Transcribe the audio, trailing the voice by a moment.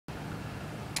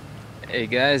Hey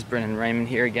guys, Brennan Raymond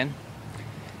here again.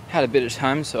 Had a bit of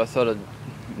time, so I thought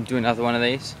I'd do another one of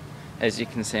these. As you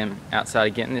can see, I'm outside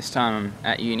again. This time I'm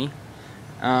at uni.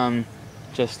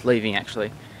 Just leaving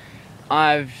actually.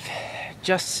 I've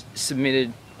just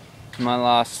submitted my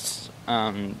last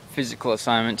physical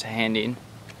assignment to hand in.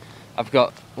 I've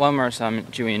got one more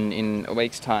assignment due in a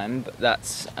week's time, but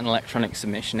that's an electronic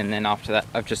submission, and then after that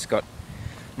I've just got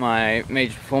my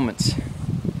major performance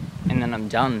and then I'm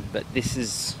done. But this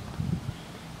is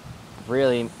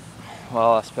really,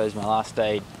 well, I suppose my last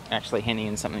day actually handing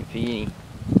in something for uni,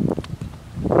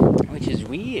 which is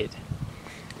weird.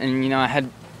 And you know, I had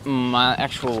my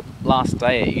actual last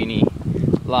day at uni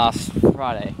last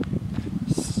Friday,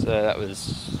 so that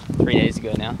was 3 days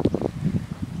ago now.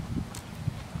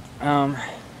 And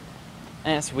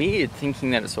it's weird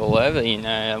thinking that it's all over. You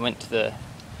know, I went to the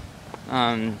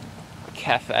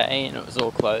cafe and it was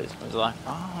all closed. I was like,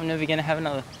 oh, I'm never going to have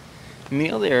another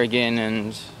meal there again,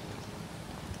 and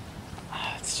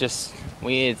it's just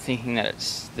weird thinking that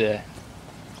it's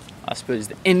I suppose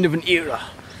the end of an era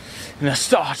and the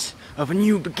start of a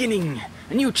new beginning,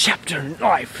 a new chapter in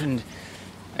life. And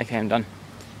okay, I'm done.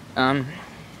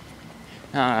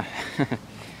 I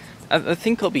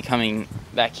think I'll be coming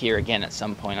back here again at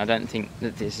some point. I don't think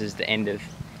that this is the end of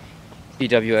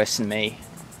UWS and me.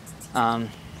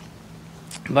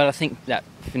 But I think that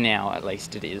for now, at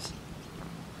least, it is.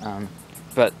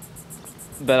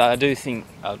 But I do think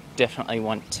I definitely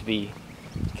want to be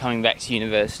coming back to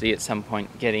university at some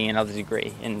point, getting another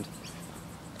degree. And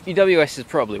UWS is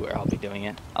probably where I'll be doing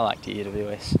it. I like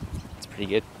UWS. It's pretty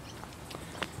good.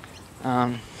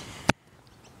 But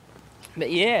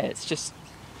yeah, it's just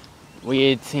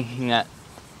weird thinking that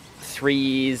 3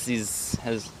 years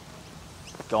has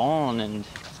gone and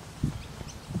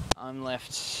I'm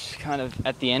left kind of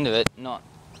at the end of it, not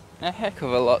a heck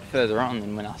of a lot further on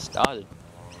than when I started.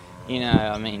 You know,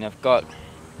 I mean, I've got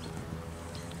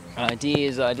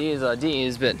ideas,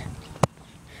 but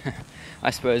I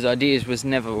suppose ideas was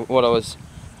never what I was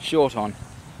short on.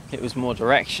 It was more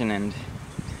direction, and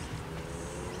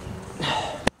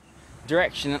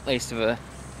direction, at least of a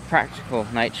practical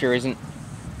nature, isn't,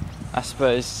 I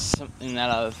suppose, something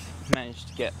that I've managed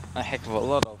to get a heck of a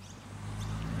lot of,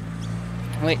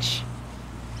 which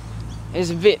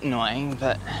is a bit annoying.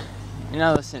 But in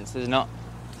another sense, there's not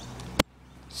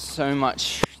so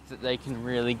much that they can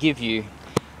really give you.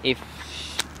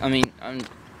 I've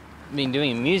been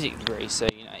doing a music degree, so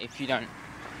you know, if you don't,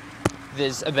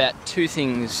 there's about 2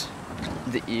 things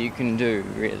that you can do,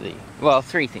 really. Well,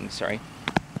 3 things, sorry.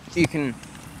 You can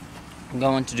go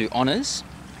on to do honours,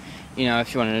 you know,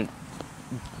 if you want to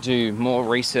do more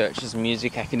research as a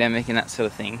music academic and that sort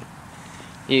of thing.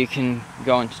 You can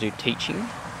go on to do teaching,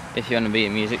 if you want to be a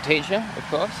music teacher, of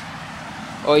course.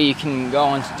 Or you can go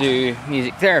on to do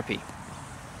music therapy.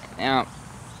 Now,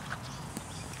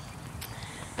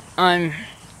 I'm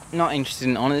not interested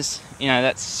in honours. You know,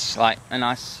 that's like a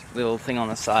nice little thing on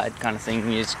the side kind of thing,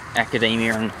 music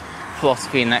academia and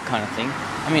philosophy and that kind of thing.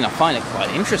 I mean, I find it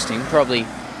quite interesting, probably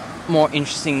more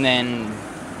interesting than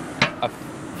a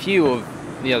few of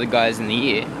the other guys in the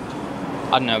year.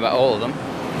 I don't know about all of them.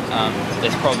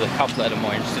 There's probably a couple that are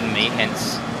more interested in me,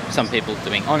 hence some people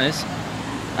doing honours.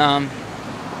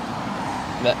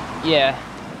 But yeah,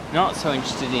 not so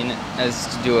interested in it as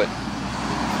to do it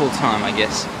full time, I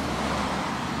guess.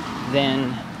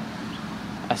 Then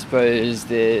I suppose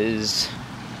there's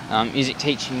music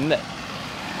teaching, that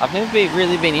I've never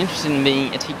really been interested in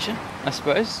being a teacher, I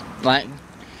suppose. Like,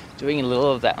 doing a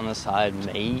little of that on the side,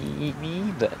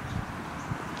 maybe, but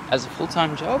as a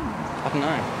full-time job, I don't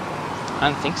know. I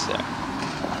don't think so.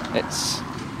 It's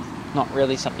not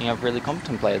really something I've really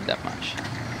contemplated that much.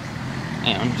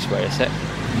 Hang on, just wait a sec.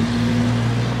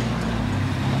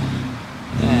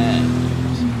 And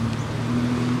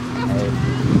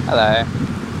hello.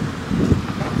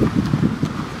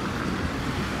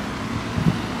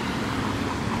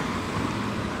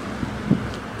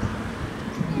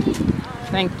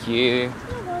 Thank you.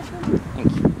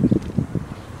 Thank you.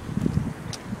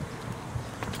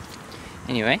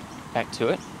 Anyway, back to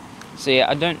it. So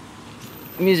yeah,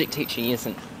 music teaching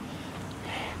isn't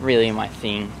really my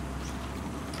thing.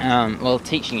 Well,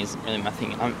 teaching isn't really my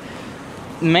thing.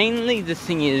 Mainly the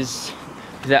thing is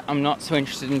that I'm not so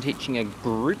interested in teaching a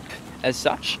group as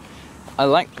such. I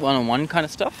like one-on-one kind of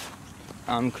stuff,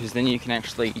 because then you can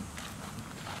actually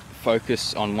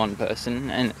focus on one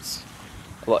person, and it's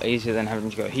a lot easier than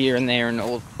having to go here and there and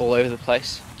all over the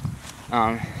place.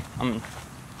 I'm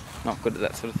not good at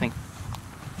that sort of thing.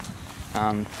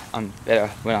 I'm better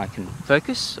when I can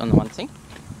focus on the one thing.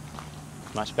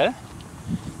 Much better.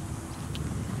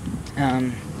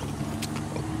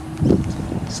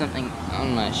 something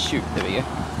on my shoe. There we go.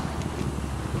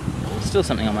 Still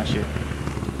something on my shoe.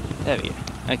 There we go.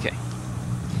 Okay.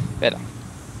 Better.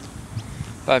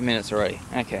 5 minutes already.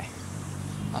 Okay.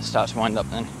 I'll start to wind up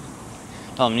then.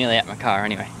 Well, I'm nearly at my car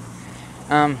anyway.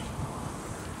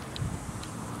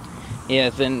 Yeah,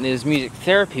 then there's music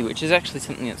therapy, which is actually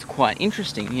something that's quite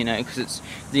interesting, you know, because it's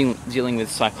dealing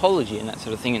with psychology and that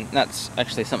sort of thing, and that's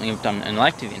actually something I've done an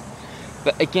elective in.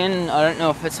 But again, I don't know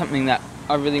if it's something that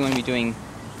I really want to be doing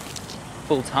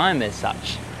full time as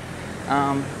such.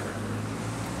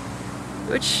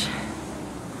 Which,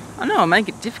 I know I make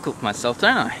it difficult for myself,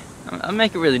 don't I? I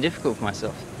make it really difficult for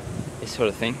myself, this sort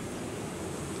of thing.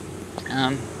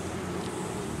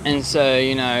 And so,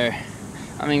 you know,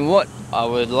 I mean, what I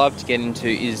would love to get into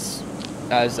is,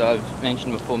 as I've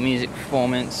mentioned before, music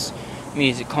performance,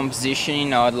 music composition. You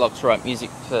know, I'd love to write music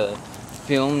for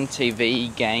film,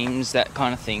 TV, games, that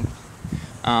kind of thing.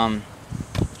 And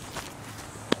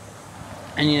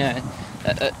you know,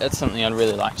 that's something I'd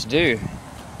really like to do.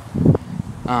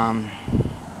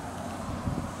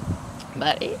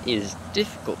 But it is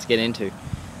difficult to get into,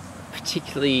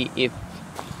 particularly if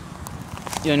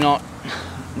you're not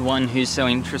one who's so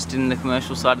interested in the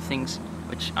commercial side of things,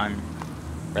 which I'm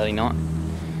really not.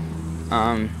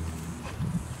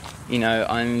 You know,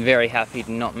 I'm very happy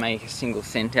to not make a single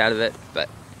cent out of it, but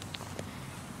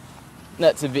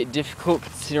that's a bit difficult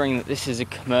considering that this is a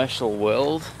commercial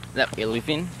world that we live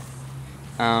in.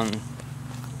 And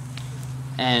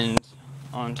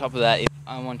on top of that, if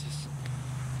I want to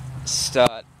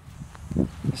start,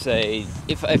 say,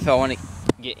 if I want to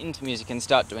get into music and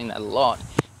start doing that a lot,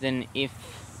 then if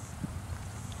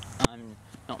I'm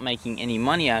not making any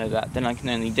money out of that, then I can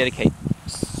only dedicate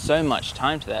so much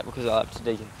time to that, because I'll have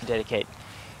to dedicate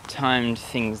time to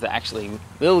things that actually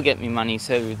will get me money,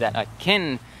 so that I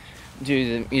can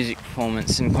do the music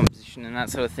performance and composition and that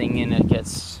sort of thing, and it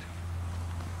gets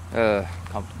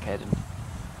complicated,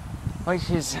 which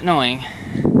is annoying.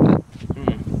 But,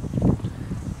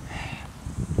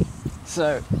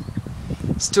 So,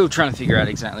 still trying to figure out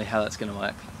exactly how that's going to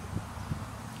work.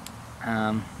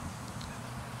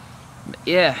 But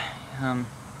yeah,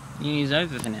 uni's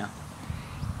over for now,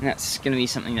 and that's going to be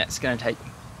something that's going to take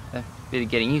a bit of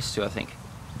getting used to, I think.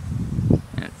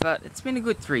 But it's been a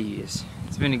good 3 years.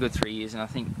 It's been a good 3 years, and I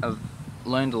think I've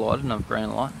learned a lot and I've grown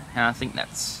a lot, and I think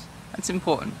that's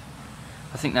important.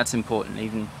 I think that's important,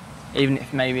 even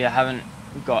if maybe I haven't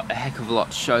got a heck of a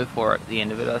lot to show for it at the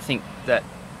end of it. I think that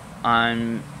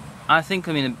I'm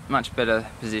in a much better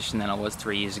position than I was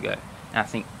 3 years ago. And I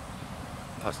think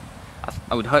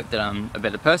I would hope that I'm a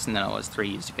better person than I was 3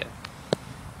 years ago.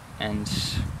 And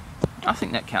I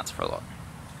think that counts for a lot.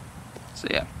 So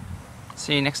yeah,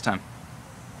 see you next time.